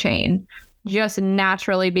supply chain, just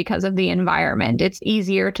naturally because of the environment. It's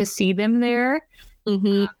easier to see them there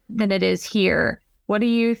than it is here. What do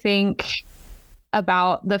you think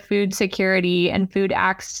about the food security and food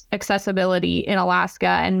accessibility in Alaska,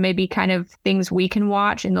 and maybe kind of things we can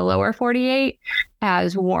watch in the lower 48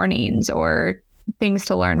 as warnings or things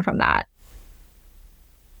to learn from that?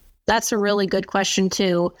 That's a really good question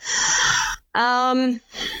too. Something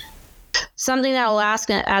that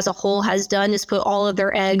Alaska as a whole has done is put all of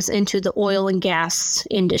their eggs into the oil and gas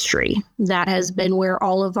industry. That has been where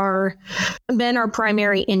all of our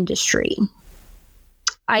primary industry.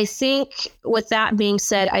 I think with that being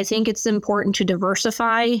said, I think it's important to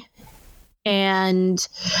diversify and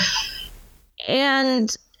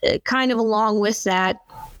kind of along with that,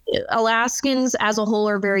 Alaskans as a whole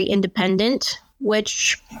are very independent,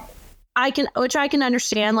 which I can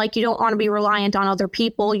understand. Like, you don't want to be reliant on other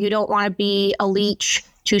people. You don't want to be a leech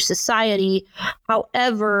to society.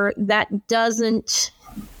 However, that doesn't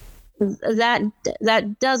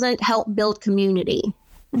help build community.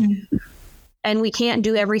 And we can't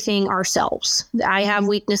do everything ourselves. I have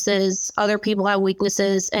weaknesses, other people have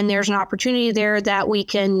weaknesses, and there's an opportunity there that we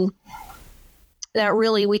can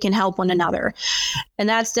help one another. And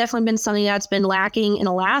that's definitely been something that's been lacking in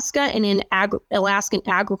Alaska and in Alaskan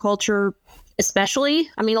agriculture, especially.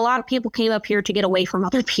 I mean, a lot of people came up here to get away from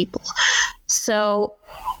other people. So,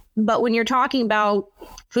 but when you're talking about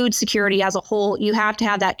food security as a whole, you have to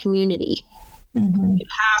have that community.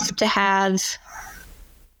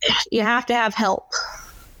 You have to have help,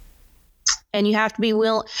 and you have to be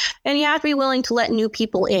willing to let new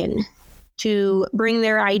people in to bring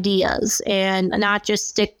their ideas and not just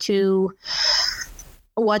stick to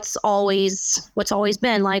what's always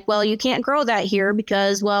been like, well, you can't grow that here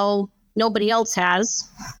because, well, nobody else has.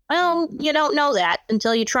 Well, you don't know that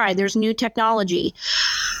until you try. There's new technology.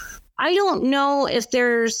 I don't know that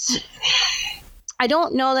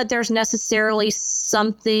there's necessarily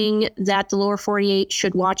something that the lower 48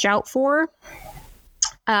 should watch out for.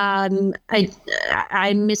 I'm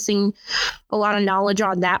missing a lot of knowledge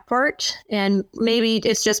on that part, and maybe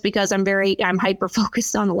it's just because I'm hyper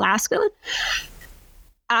focused on Alaska.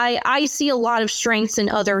 I see a lot of strengths in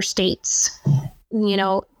other states. You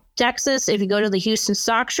know, Texas, if you go to the Houston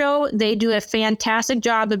Stock Show, they do a fantastic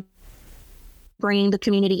job of bringing the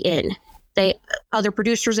community in. Other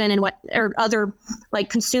producers in or other like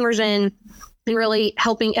consumers in, and really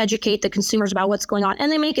helping educate the consumers about what's going on,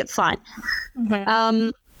 and they make it fun.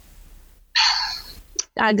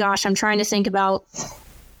 Gosh, I'm trying to think about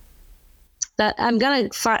that. I'm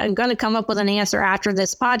gonna come up with an answer after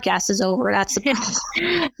this podcast is over. That's the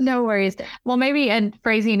problem. No worries. Well, maybe, and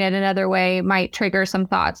phrasing it another way might trigger some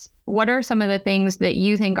thoughts. What are some of the things that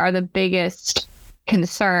you think are the biggest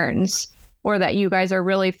concerns, or that you guys are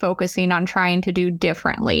really focusing on trying to do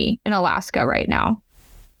differently in Alaska right now?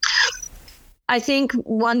 I think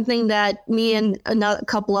one thing that me and a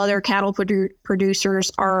couple other cattle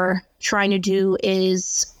producers are trying to do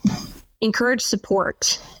is encourage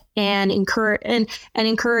support and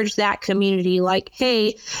encourage that community. Like,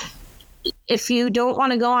 hey, if you don't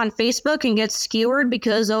want to go on Facebook and get skewered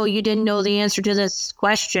because, you didn't know the answer to this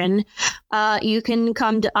question, you can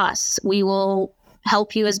come to us. We will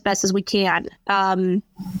help you as best as we can.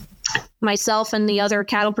 Myself and the other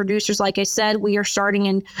cattle producers, like I said, we are starting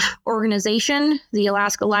an organization, the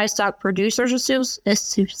Alaska Livestock Producers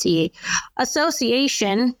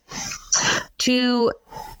Association, to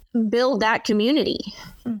build that community.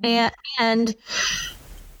 Mm-hmm. And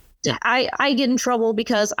I get in trouble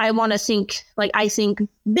because I want to think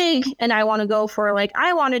big, and I want to go for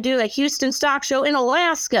I want to do a Houston stock show in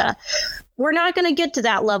Alaska. We're not going to get to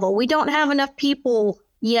that level. We don't have enough people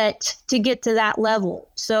yet to get to that level.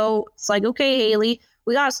 So it's like, okay, Haley,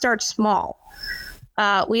 we got to start small.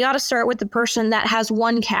 We got to start with the person that has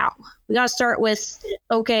one cow. We got to start with,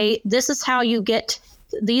 okay, this is how you get,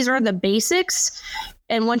 these are the basics.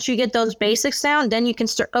 And once you get those basics down, then you can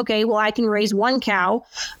start, okay, well, I can raise one cow.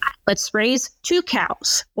 Let's raise 2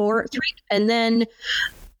 cows or 3. And then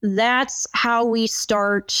that's how we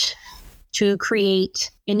start to create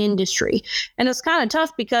an industry. And it's kind of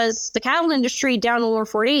tough because the cattle industry down in the lower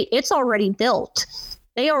 48, it's already built.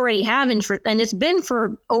 They already have, and it's been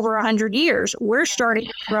for over 100 years. We're starting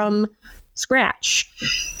from scratch.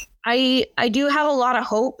 I do have a lot of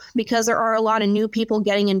hope because there are a lot of new people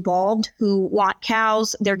getting involved who want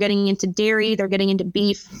cows. They're getting into dairy, they're getting into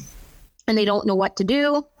beef, and they don't know what to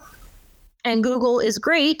do. And Google is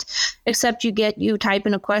great, except you type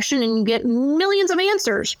in a question and you get millions of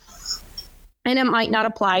answers. And it might not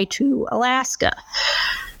apply to Alaska.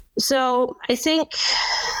 So I think,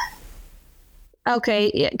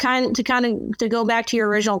 okay, to go back to your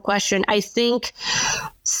original question, I think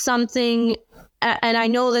something, and I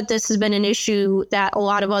know that this has been an issue that a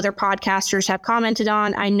lot of other podcasters have commented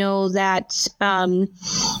on. I know that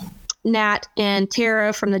Nat and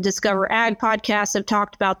Tara from the Discover Ag podcast have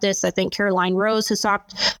talked about this. I think Caroline Rose has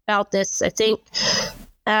talked about this. I think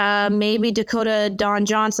maybe Dakota Don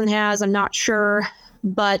Johnson has, I'm not sure,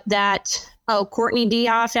 but Courtney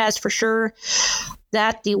Dioff has for sure,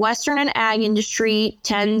 that the Western and ag industry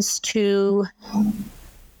tends to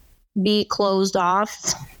be closed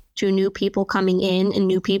off to new people coming in and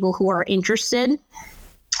new people who are interested.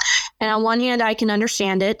 And on one hand, I can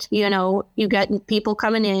understand it. You get people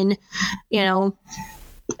coming in,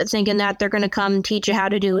 thinking that they're going to come teach you how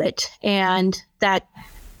to do it. And that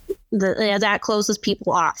closes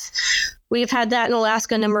people off. We've had that in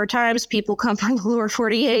Alaska a number of times. People come from the lower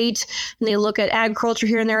 48 and they look at agriculture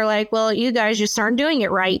here and they're like, well, you guys just aren't doing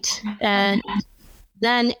it right. And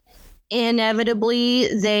then inevitably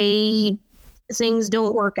things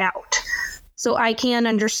don't work out. So I can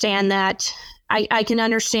understand that. I can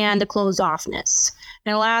understand the closed offness.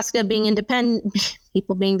 In Alaska, being independent,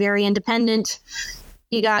 people being very independent,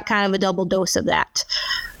 you got kind of a double dose of that.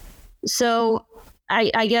 So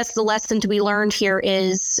I guess the lesson to be learned here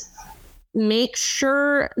is make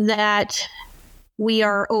sure that we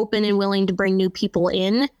are open and willing to bring new people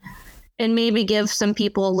in, and maybe give some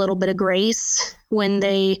people a little bit of grace when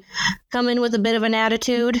they come in with a bit of an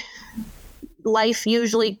attitude. Life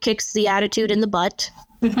usually kicks the attitude in the butt.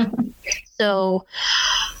 So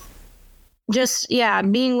just,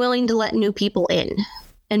 being willing to let new people in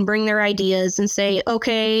and bring their ideas and say,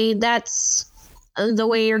 okay, that's the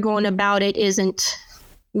way you're going about it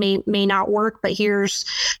may not work, but here's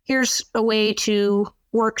a way to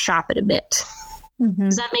workshop it a bit. Mm-hmm.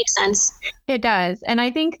 Does that make sense? It does. And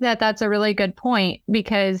I think that that's a really good point,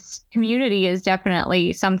 because community is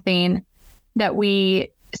definitely something that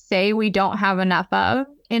we say we don't have enough of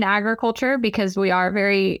in agriculture, because we are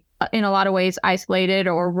very, in a lot of ways, isolated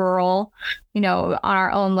or rural, on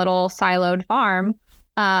our own little siloed farm.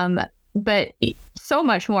 But so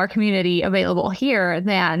much more community available here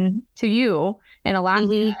than to you in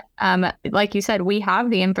Alaska. Mm-hmm. Like you said, we have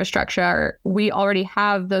the infrastructure. We already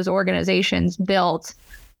have those organizations built,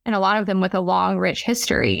 and a lot of them with a long, rich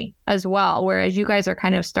history as well. Whereas you guys are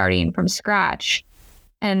kind of starting from scratch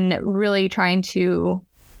and really trying to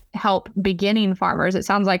help beginning farmers. It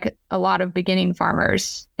sounds like a lot of beginning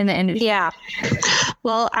farmers in the industry. Yeah.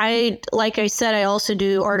 Well, like I said, I also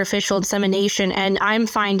do artificial insemination, and I'm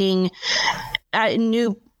finding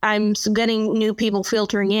I'm getting new people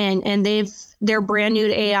filtering in, and they're brand new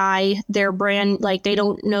to AI. They're they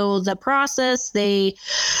don't know the process. They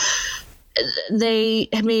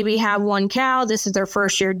maybe have one cow. This is their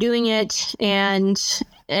first year doing it. And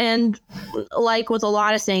And like with a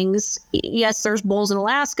lot of things, yes, there's bulls in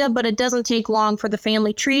Alaska, but it doesn't take long for the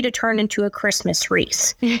family tree to turn into a Christmas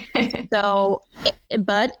wreath. So,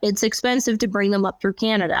 but it's expensive to bring them up through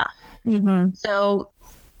Canada. Mm-hmm. So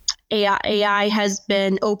AI has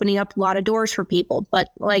been opening up a lot of doors for people. But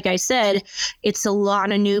like I said, it's a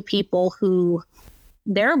lot of new people who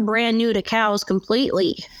they're brand new to cows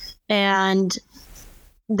completely. And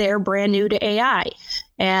they're brand new to AI.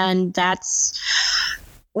 And that's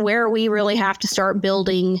where we really have to start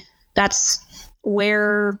building. That's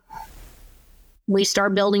where we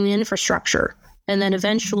start building the infrastructure. And then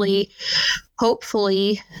eventually,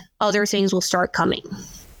 hopefully, other things will start coming.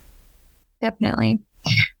 Definitely.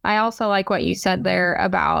 I also like what you said there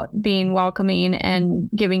about being welcoming and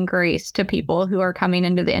giving grace to people who are coming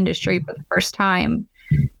into the industry for the first time,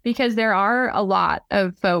 because there are a lot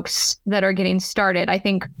of folks that are getting started. I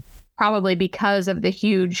think probably because of the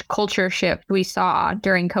huge culture shift we saw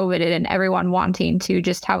during COVID and everyone wanting to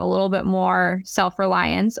just have a little bit more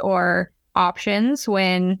self-reliance or options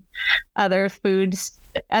when other things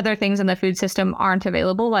in the food system aren't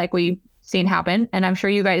available, like we've seen happen. And I'm sure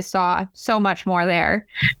you guys saw so much more there.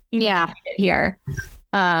 Yeah. Here.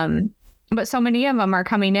 But so many of them are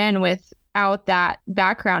coming in without that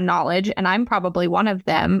background knowledge. And I'm probably one of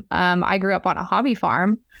them. I grew up on a hobby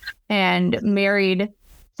farm and married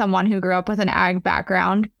someone who grew up with an ag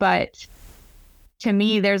background. But to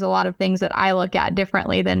me, there's a lot of things that I look at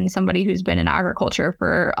differently than somebody who's been in agriculture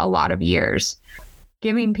for a lot of years.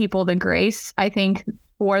 Giving people the grace, I think,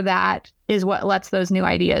 for that is what lets those new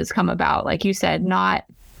ideas come about. Like you said, not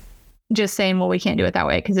just saying, well, we can't do it that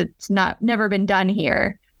way because it's never been done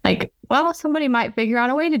here. Like, well, somebody might figure out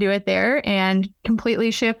a way to do it there and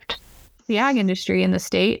completely shift the ag industry in the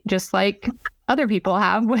state, just like other people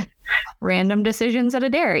have with random decisions at a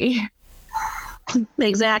dairy.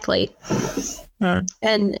 Exactly.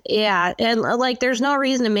 And yeah, and like there's no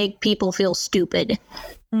reason to make people feel stupid.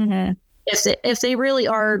 Mm-hmm. If they really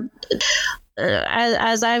are,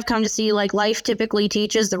 as I've come to see, like life typically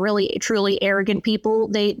teaches the really truly arrogant people.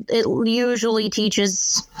 It usually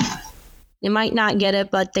teaches. You might not get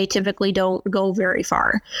it, but they typically don't go very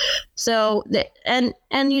far. So, and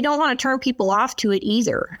you don't want to turn people off to it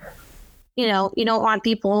either. You know, you don't want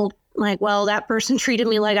people like, well, that person treated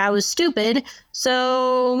me like I was stupid,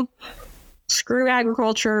 so screw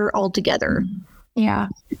agriculture altogether. Yeah.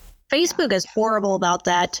 Facebook is horrible about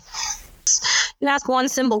that. You ask one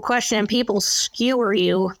simple question and people skewer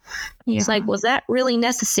you. Yeah. It's like, was that really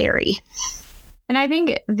necessary? And I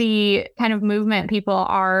think the kind of movement people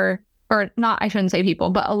are, or not, I shouldn't say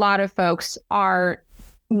people, but a lot of folks are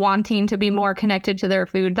wanting to be more connected to their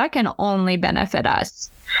food. That can only benefit us.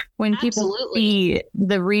 When people see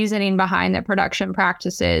the reasoning behind the production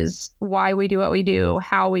practices, why we do what we do,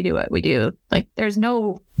 how we do what we do, like there's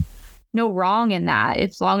no wrong in that,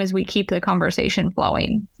 as long as we keep the conversation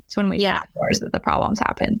flowing. It's when we shut doors that the problems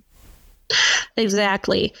happen.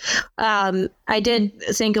 Exactly. I did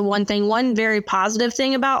think of one thing. One very positive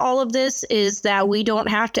thing about all of this is that we don't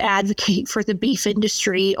have to advocate for the beef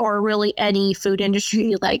industry or really any food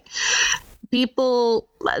industry. Like people,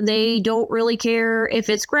 they don't really care if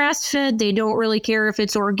it's grass-fed. They don't really care if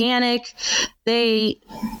it's organic. They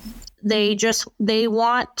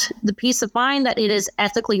want the peace of mind that it is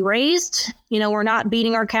ethically raised. You know, we're not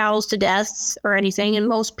beating our cows to death or anything, and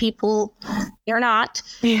most people are not.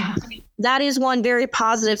 Yeah. That is one very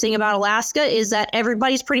positive thing about Alaska, is that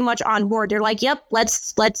everybody's pretty much on board. They're like, yep,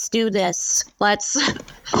 let's do this.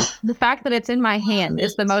 The fact that it's in my hand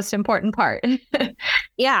is the most important part.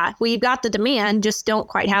 Yeah, we've got the demand, just don't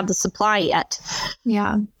quite have the supply yet.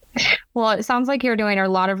 Yeah. Well, it sounds like you're doing a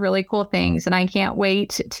lot of really cool things, and I can't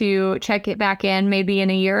wait to check it back in maybe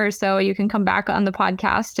in a year or so. You can come back on the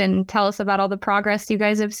podcast and tell us about all the progress you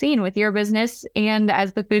guys have seen with your business and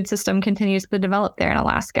as the food system continues to develop there in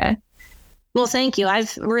Alaska. Well, thank you.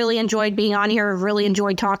 I've really enjoyed being on here. I've really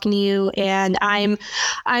enjoyed talking to you, and I'm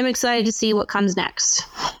excited to see what comes next.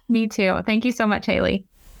 Me too. Thank you so much, Haley.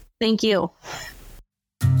 Thank you.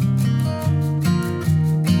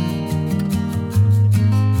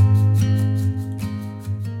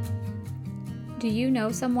 Do you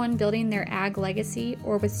know someone building their ag legacy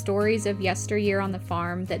or with stories of yesteryear on the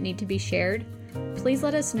farm that need to be shared? Please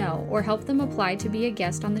let us know or help them apply to be a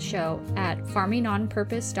guest on the show at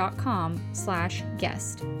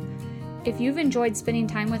farmingonpurpose.com/guest. If you've enjoyed spending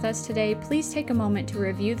time with us today, please take a moment to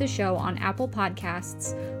review the show on Apple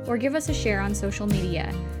Podcasts or give us a share on social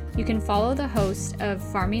media. You can follow the host of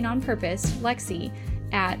Farming on Purpose, Lexi,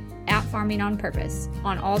 at Farming on Purpose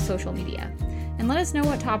on all social media. And let us know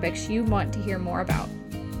what topics you want to hear more about.